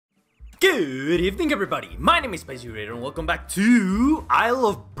Good evening, everybody. My name is Spicy Raider, and welcome back to Isle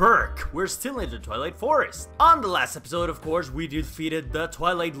of Berk. We're still in the Twilight Forest. On the last episode, of course, we defeated the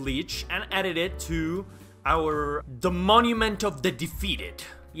Twilight Leech and added it to the Monument of the Defeated.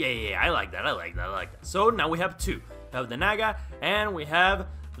 Yeah, I like that. So now we have two. We have the Naga, and we have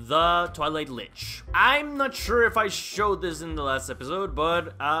the Twilight Lich. I'm not sure if I showed this in the last episode,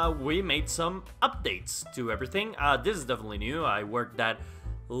 but we made some updates to everything. This is definitely new. I worked that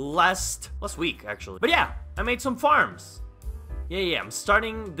last week, actually. But yeah, I made some farms. Yeah, I'm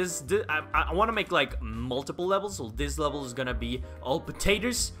starting this. I want to make like multiple levels. So this level is gonna be all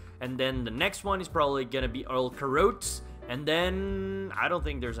potatoes, and then the next one is probably gonna be all carrots, and then I don't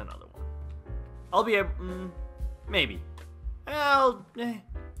think there's another one. I'll be able, maybe.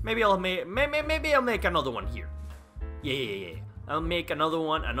 Maybe I'll make another one here. Yeah. I'll make another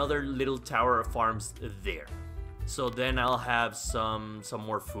one, another little tower of farms there. So then I'll have some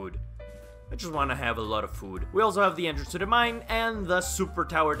more food. I just want to have a lot of food. We also have the entrance to the mine and the super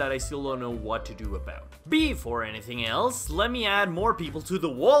tower that I still don't know what to do about. Before anything else, let me add more people to the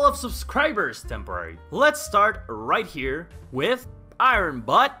wall of subscribers temporary. Let's start right here with Iron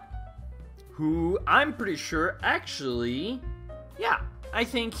Butt, who I'm pretty sure actually, yeah, I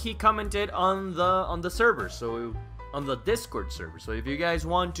think he commented on the server, so on the Discord server. So if you guys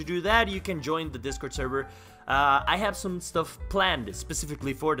want to do that, you can join the Discord server. I have some stuff planned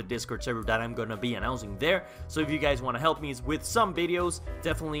specifically for the Discord server that I'm gonna be announcing there. So if you guys want to help me with some videos,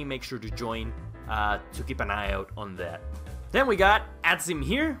 definitely make sure to join to keep an eye out on that. Then we got Adzim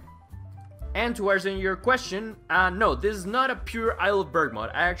here. And to answer your question, no, this is not a pure Isle of Berk mod.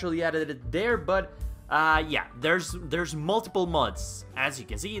 I actually added it there, but yeah, there's multiple mods. As you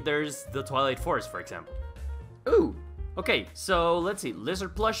can see, there's the Twilight Forest, for example. Ooh, okay, so let's see.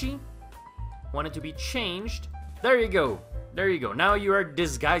 Lizard plushie wanted to be changed. There you go. Now you are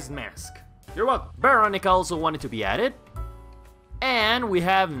disguised mask. You're welcome. Veronica also wanted to be added. And we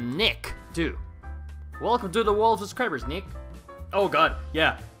have Nick, too. Welcome to the wall of subscribers, Nick. Oh god,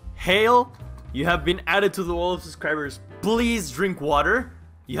 yeah. Hail, you have been added to the wall of subscribers. Please drink water.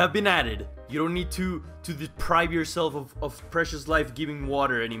 You have been added. You don't need to deprive yourself of precious life-giving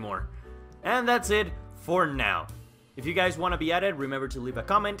water anymore. And that's it for now. If you guys want to be added, remember to leave a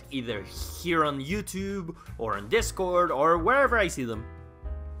comment either here on YouTube or on Discord or wherever I see them.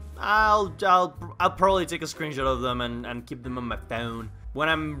 I'll probably take a screenshot of them and keep them on my phone. When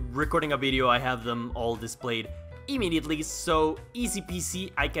I'm recording a video, I have them all displayed immediately, so easy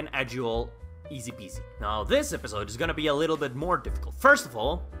peasy, I can add you all easy peasy. Now this episode is gonna be a little bit more difficult. First of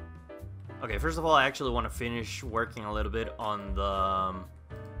all, I actually want to finish working a little bit on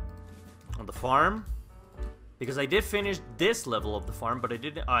the farm. Because I did finish this level of the farm, but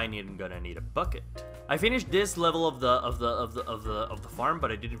I'm gonna need a bucket. I finished this level of the farm,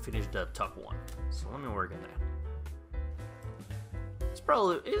 but I didn't finish the top one. So let me work on that.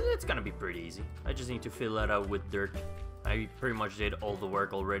 It's gonna be pretty easy. I just need to fill that out with dirt. I pretty much did all the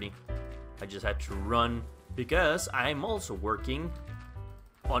work already. I just had to run because I'm also working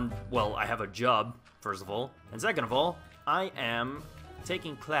on, well, I have a job, first of all. And second of all, I am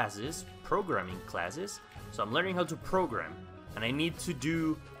taking classes, programming classes. So I'm learning how to program, and I need to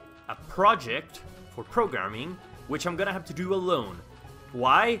do a project for programming, which I'm gonna have to do alone.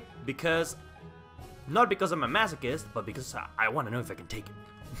 Why? Because, not because I'm a masochist, but because I want to know if I can take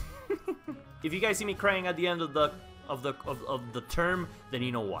it. If you guys see me crying at the end of the term, then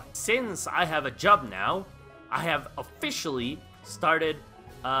you know why. Since I have a job now, I have officially started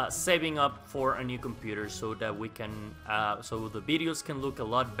saving up for a new computer so that we can, so the videos can look a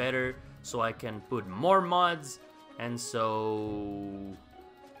lot better. So I can put more mods, and so,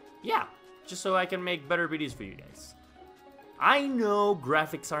 yeah, just so I can make better videos for you guys. I know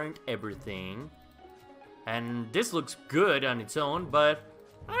graphics aren't everything, and this looks good on its own, but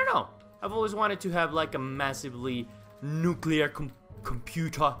I don't know. I've always wanted to have like a massively nuclear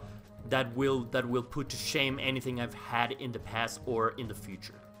computer that will put to shame anything I've had in the past or in the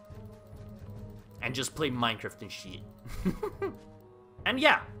future, and just play Minecraft and shit. And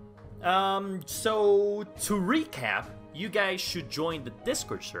yeah. So to recap, you guys should join the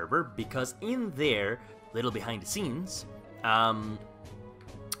Discord server because in there, little behind the scenes, I'm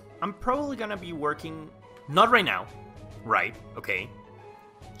probably gonna be working, not right now, right, okay,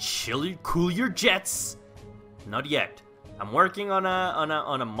 cool your jets, not yet. I'm working on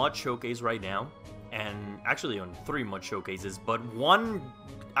a mod showcase right now, and actually on 3 mod showcases, but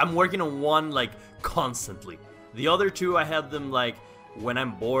I'm working on one like constantly. The other 2, I have them like when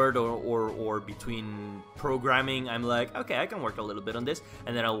I'm bored or between programming, I'm like, okay, I can work a little bit on this,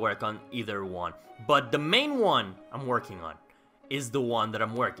 and then I'll work on either one. But the main one I'm working on is the one that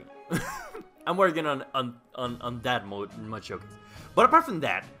I'm working. I'm working on that mode showcase. But apart from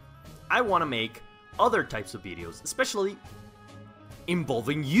that, I want to make other types of videos, especially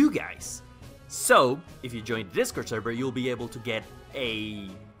involving you guys. So, if you join the Discord server, you'll be able to get a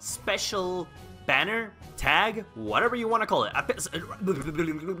special banner, tag, whatever you want to call it.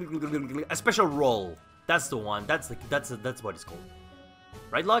 A special role. That's the one. That's what it's called.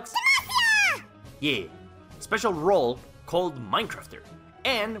 Right, Lux? Yeah. Special role called Minecrafter.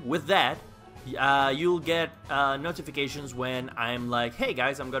 And with that, you'll get notifications when I'm like, hey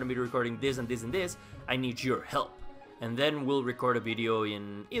guys, I'm gonna be recording this and this and this. I need your help. And then we'll record a video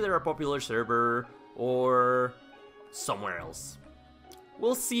in either a popular server or somewhere else.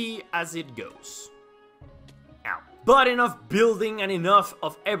 We'll see as it goes. Ow. But enough building and enough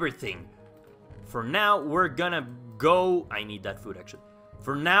of everything. For now, we're gonna go... I need that food, actually.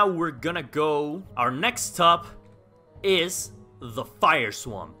 For now, we're gonna go... Our next stop is the Fire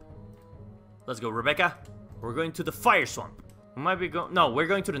Swamp. Let's go, Rebecca. We're going to the Fire Swamp. We might be going... No, we're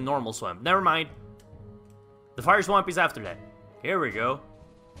going to the normal swamp. Never mind. The Fire Swamp is after that. Here we go.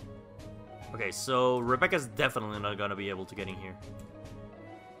 Okay, so Rebecca's definitely not gonna be able to get in here.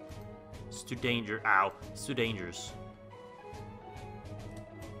 It's too dangerous. Ow. It's too dangerous.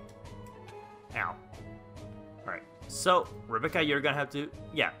 Ow. Alright, so Rebecca, you're gonna have to...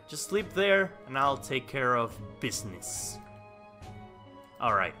 Yeah, just sleep there, and I'll take care of business.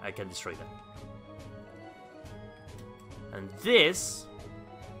 Alright, I can destroy that. And this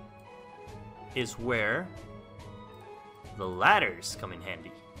is where the ladders come in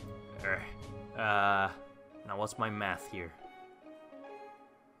handy. Now what's my math here?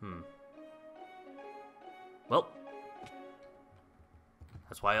 Well,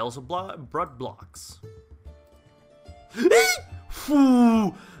 that's why I also brought blocks.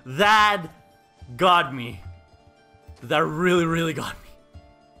 That got me. That really got me.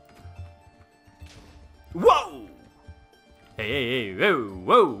 Whoa! Hey,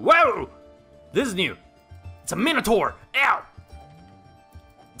 whoa! This is new. It's a Minotaur! Ow!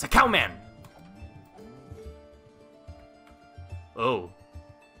 It's a cowman! Oh.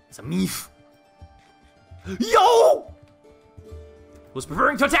 It's a meef. Yo! Was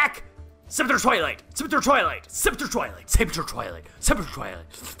preparing to attack! Scepter Twilight! Scepter Twilight! Scepter Twilight! Scepter Twilight! Scepter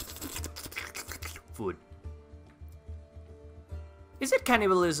Twilight! Food. Is it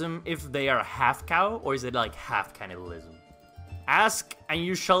cannibalism if they are half cow, or is it like half cannibalism? Ask and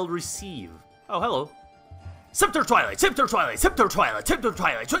you shall receive. Oh, hello. Scepter Twilight! Scepter Twilight! Scepter Twilight! Scepter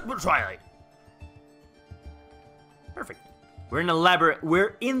Twilight! Scepter Twilight! Perfect. We're in a labyrinth.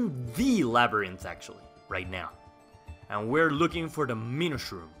 We're in the labyrinth, actually, right now. And we're looking for the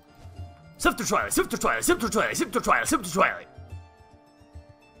Minoshroom. Scepter Twilight! Scepter Twilight! Scepter Twilight! Scepter Twilight! Scepter Twilight!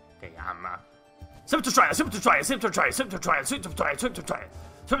 Okay, Scepter Twilight! Scepter Twilight! Scepter Twilight! Scepter Twilight! Scepter Twilight! Scepter Twilight!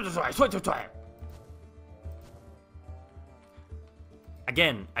 Scepter Twilight! Scepter Twilight!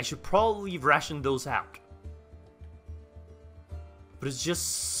 Again, I should probably ration those out. But it's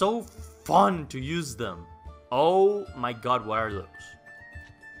just so fun to use them. Oh my god, what are those?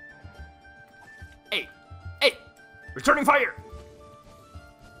 Hey! Hey! Returning fire!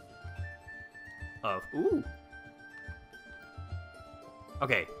 Ooh.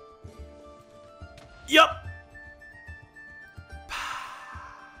 Okay. Yup!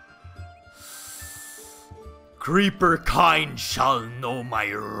 Creeper kind shall know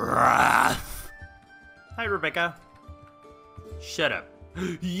my wrath. Hi, Rebecca. Shut up.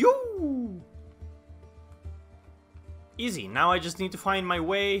 Yo! Easy, now I just need to find my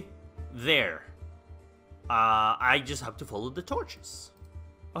way there. I just have to follow the torches.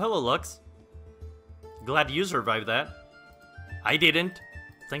 Oh, hello, Lux. Glad you survived that. I didn't.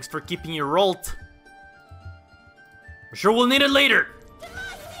 Thanks for keeping your ult. I'm sure we'll need it later.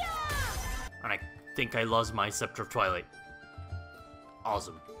 And I think I lost my Scepter of Twilight.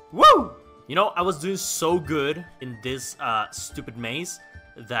 Awesome. Woo! You know, I was doing so good in this stupid maze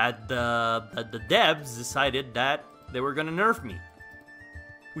that the devs decided that they were gonna nerf me.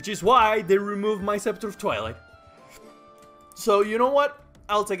 Which is why they removed my Scepter of Twilight. So, you know what?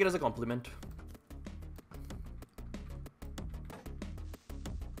 I'll take it as a compliment.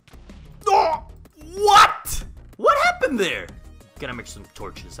 Oh! What? What happened there? Gonna make some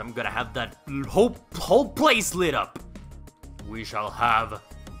torches. I'm gonna have that whole place lit up. We shall have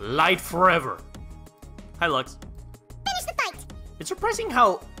light forever. Hi, Lux. Finish the fight. It's surprising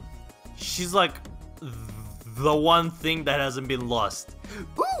how she's like the one thing that hasn't been lost.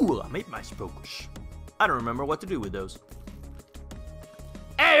 Ooh, I made my focus. I don't remember what to do with those.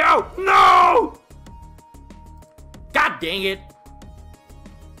 Hey, oh, no! God dang it.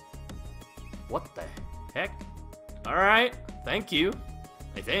 What the heck? Alright. Thank you.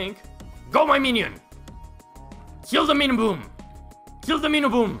 I think. Go, my minion! Kill the Miniboom! Kill the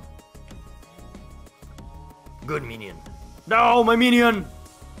Miniboom! Good minion. No, my minion!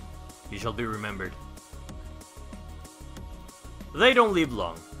 You shall be remembered. They don't live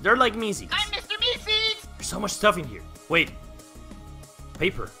long. They're like Meeseeks. I'm Mr. Meeseeks! There's so much stuff in here. Wait.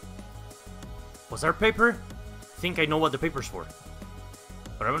 Paper. Was there paper? I think I know what the paper's for.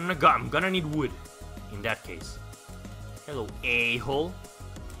 But I'm gonna need wood. In that case. Hello, a-hole.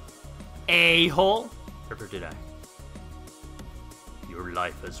 A-hole? Or did I? Your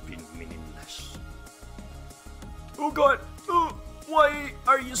life has been meaningless. Oh god! Oh, why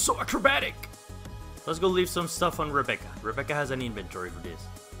are you so acrobatic? Let's go leave some stuff on Rebecca. Rebecca has an inventory for this.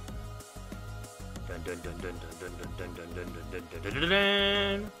 Dun dun dun dun dun dun dun dun dun dun dun dun dun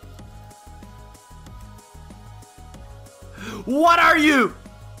dun. What are you?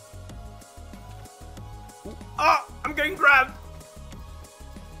 Oh, I'm getting grabbed.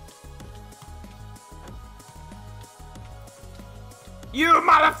 You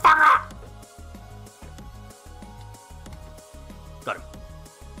motherfucker! Got him.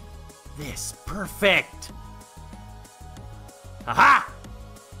 This, perfect. Aha!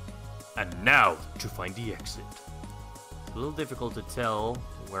 And now to find the exit. It's a little difficult to tell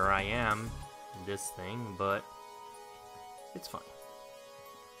where I am in this thing, but it's fine.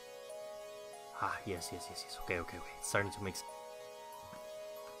 Ah, yes. Okay. It's starting to make sense.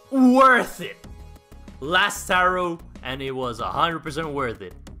 Worth it! Last arrow, and it was 100% worth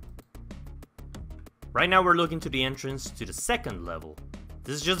it. Right now we're looking to the entrance to the second level.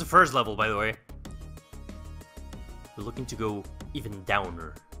 This is just the first level, by the way. We're looking to go even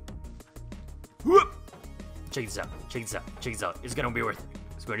downer. Whoop! Check this out. It's gonna be worth it.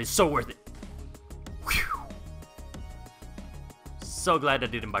 It's going to be so worth it. Whew. So glad that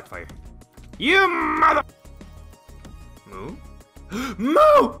didn't backfire. You mother... Moo?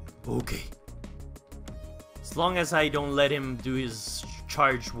 Moo! Okay. As long as I don't let him do his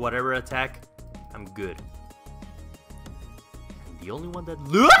charge whatever attack, I'm good. And the only one that...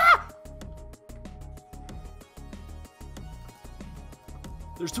 Ah!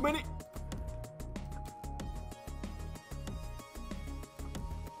 There's too many.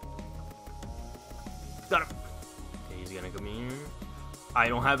 Got him. Okay, he's gonna come here. I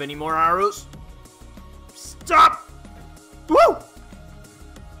don't have any more arrows. Stop! Woo!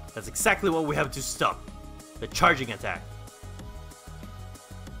 That's exactly what we have to stop. The charging attack.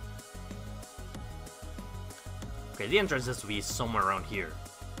 Okay, the entrance has to be somewhere around here.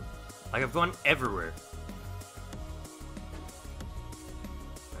 Like, I've gone everywhere.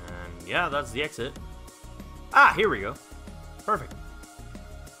 And yeah, that's the exit. Ah, here we go. Perfect.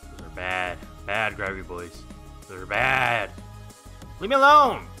 Those are bad. Bad gravity boys. Those are bad. Leave me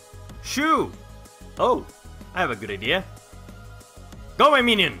alone! Shoo! Oh, I have a good idea. Go, my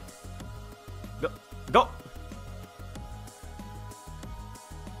minion! Go! Go?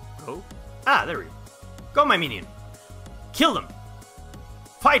 Ah, there we go. Go, my minion! Kill them!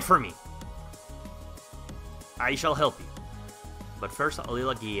 Fight for me! I shall help you. But first, a little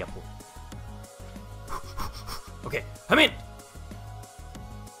apple. Okay, I'm in!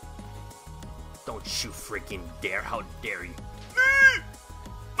 Don't you freaking dare, how dare you!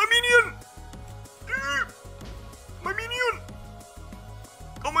 My minion! My minion!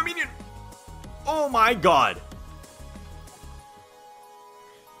 Oh, my minion! Oh my god!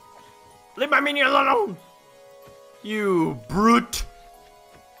 Leave my minion alone! You brute!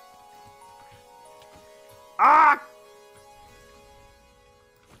 Ah!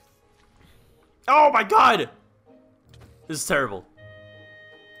 Oh my god! This is terrible.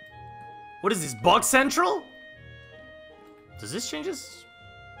 What is this, Bug Central? Does this change this?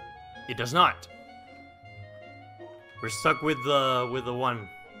 It does not. We're stuck with the one.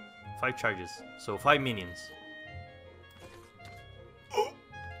 5 charges. So 5 minions.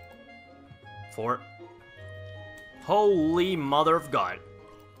 4. Holy mother of God.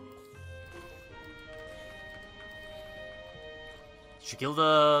 Did you kill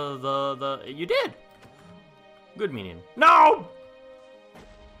the... You did! Good minion. No!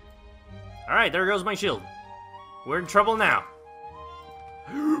 Alright, there goes my shield. We're in trouble now.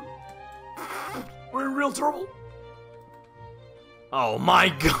 We're in real trouble. Oh my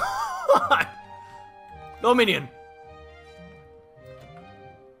god! No minion.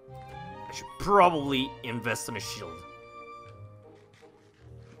 I should probably invest in a shield.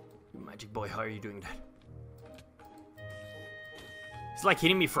 Magic boy, how are you doing that? It's like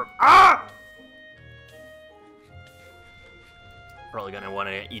hitting me from... Ah! Probably gonna want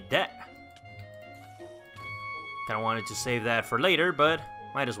to eat that. Kinda wanted to save that for later, but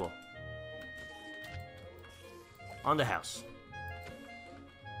might as well. On the house.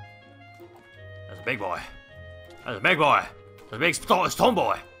 a big boy. That's a big boy. That's a big stone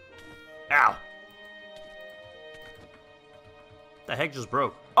boy. Ow. The heck just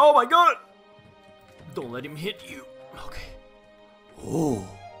broke? Oh my god! Don't let him hit you. Okay. Oh.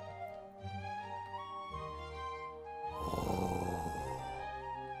 Oh.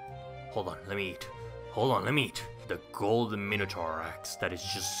 Hold on, let me eat. Hold on, let me eat. The golden minotaur axe that is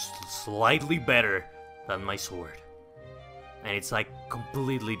just slightly better than my sword. And it's like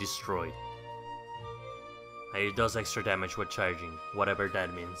completely destroyed. And it does extra damage when charging, whatever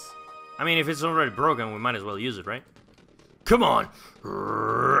that means. I mean, if it's already broken, we might as well use it, right? Come on!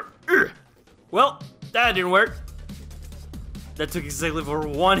 Well, that didn't work. That took exactly for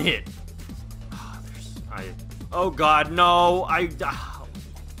one hit. Oh god, no! I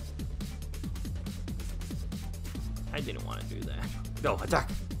didn't want to do that. No, attack!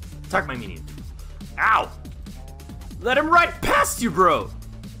 Attack my minion. Ow! Let him right past you, bro!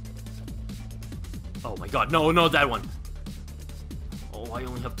 Oh my god, no, no, that one. Oh, I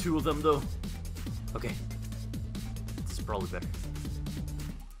only have 2 of them, though. Okay. This is probably better.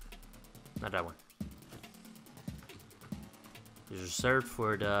 Not that one. This is reserved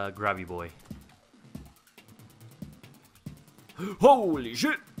for the grabby boy. Holy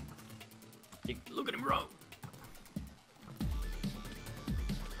shit! Look at him, bro.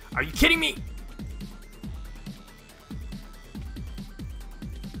 Are you kidding me?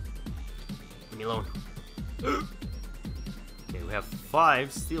 Leave me alone. Okay, we have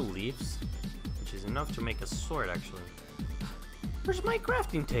 5 steel leaves, which is enough to make a sword, actually. Where's my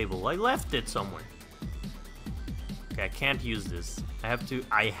crafting table? I left it somewhere. Okay, I can't use this. I have to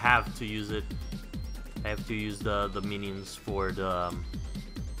use it. I have to use the minions for the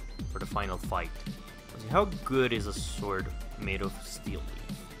final fight. Let's see, how good is a sword made of steel leaf?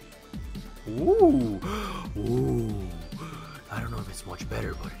 Ooh, ooh. I don't know if it's much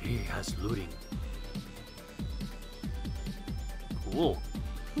better, but it has looting. Cool.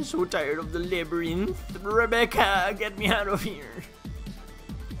 I'm so tired of the labyrinth. Rebecca, get me out of here.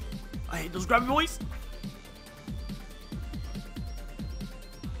 I hate those grabby boys.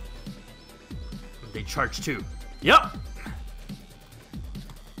 They charge too. Yup.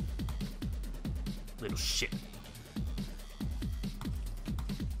 Little shit.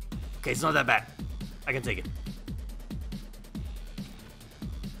 Okay, it's not that bad. I can take it.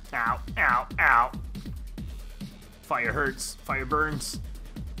 Ow, ow, ow. Fire hurts. Fire burns.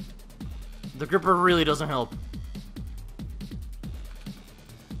 The gripper really doesn't help.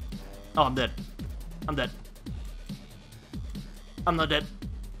 Oh, I'm dead. I'm dead. I'm not dead.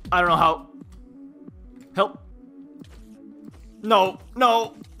 I don't know how. Help. No,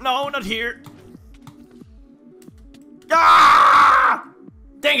 no, no, not here. Ah!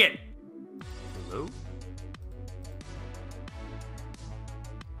 Dang it. Hello? Ooh,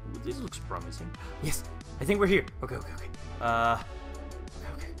 this looks promising. Yes, I think we're here. Okay, okay, okay.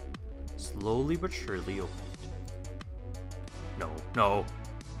 Okay. Slowly but surely open it. No, no.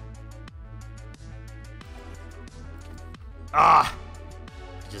 Ah!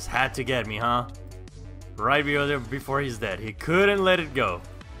 Just had to get me, huh? Right before he's dead. He couldn't let it go.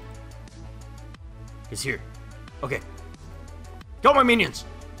 He's here. Okay. Go, my minions!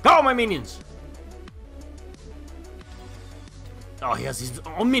 Go, my minions! Oh, he has his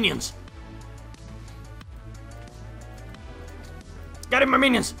own minions. Get him, my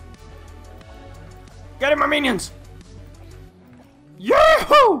minions! Get him, my minions!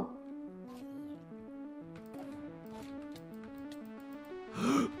 Yahoo!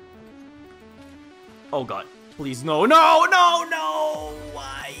 Oh god, please no, no, no, no!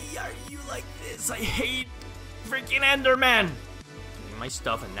 Why are you like this? I hate freaking Enderman! Give me my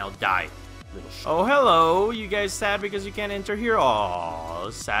stuff and now die, little shit. Oh, hello, you guys sad because you can't enter here? Oh,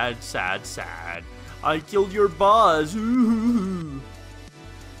 sad, sad, sad. I killed your boss. Ooh.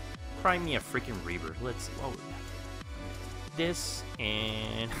 Cry me a freaking reaver. Let's see what we got. This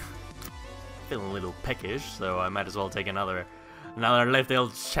and feeling a little peckish, so I might as well take another lifted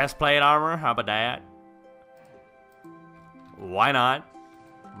chestplate armor. How about that? Why not?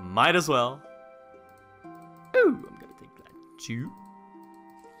 Might as well. Ooh, I'm gonna take that too.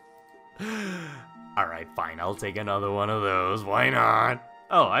 Alright, fine. I'll take another one of those. Why not?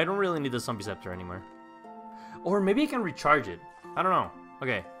 Oh, I don't really need the zombie scepter anymore. Or maybe I can recharge it. I don't know.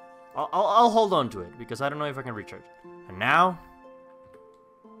 Okay. I'll hold on to it because I don't know if I can recharge it. And now,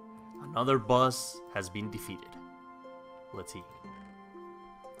 another boss has been defeated. Let's see.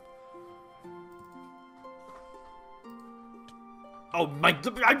 Oh my,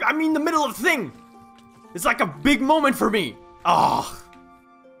 I'm in the middle of the thing! It's like a big moment for me! Oh!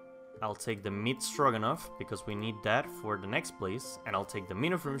 I'll take the meat stroganoff because we need that for the next place. And I'll take the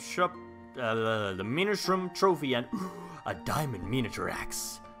minifrom shop the Minishroom trophy, and a diamond miniature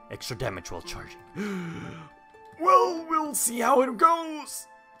axe. Extra damage while charging. Well, we'll see how it goes.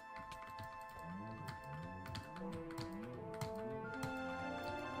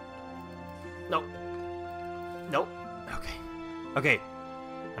 No. Nope. Okay. Okay.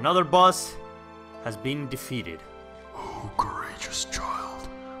 Another boss has been defeated. Oh, courageous child,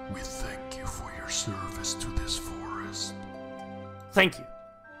 we thank you for your service to this forest. Thank you.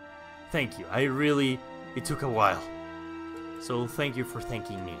 Thank you. It took a while. So thank you for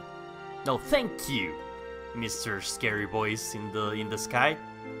thanking me. No, thank you, Mr. Scary Voice in the sky.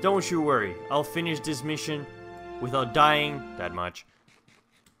 Don't you worry. I'll finish this mission without dying that much.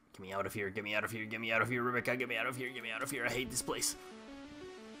 Get me out of here, get me out of here, get me out of here, Rebecca, get me out of here, get me out of here. I hate this place.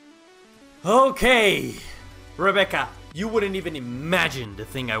 Okay, Rebecca, you wouldn't even imagine the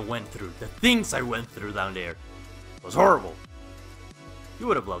things I went through down there. It was horrible. You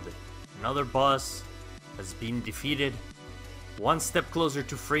would have loved it. Another boss has been defeated. One step closer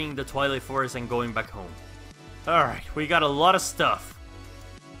to freeing the Twilight Forest and going back home. Alright, we got a lot of stuff.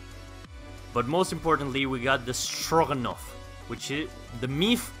 But most importantly, we got the Stroganoff, which is the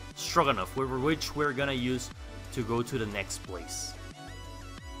Meef Stroganoff, which we're gonna use to go to the next place.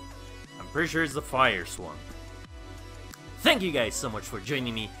 I'm pretty sure it's the Fire Swamp. Thank you guys so much for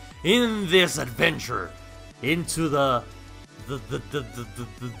joining me in this adventure into the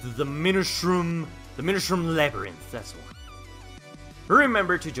Minishroom Labyrinth. That's the one.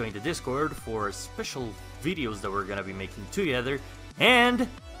 Remember to join the Discord for special videos that we're gonna be making together, and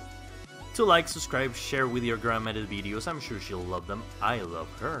to like, subscribe, share with your grandma the videos. I'm sure she'll love them. I love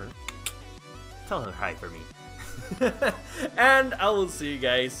her. Tell her hi for me. And I will see you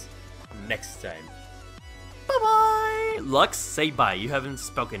guys next time. Bye-bye! Lux, say bye. You haven't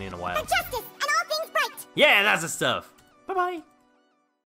spoken in a while. For justice and all things bright! Yeah, that's the stuff. Bye-bye.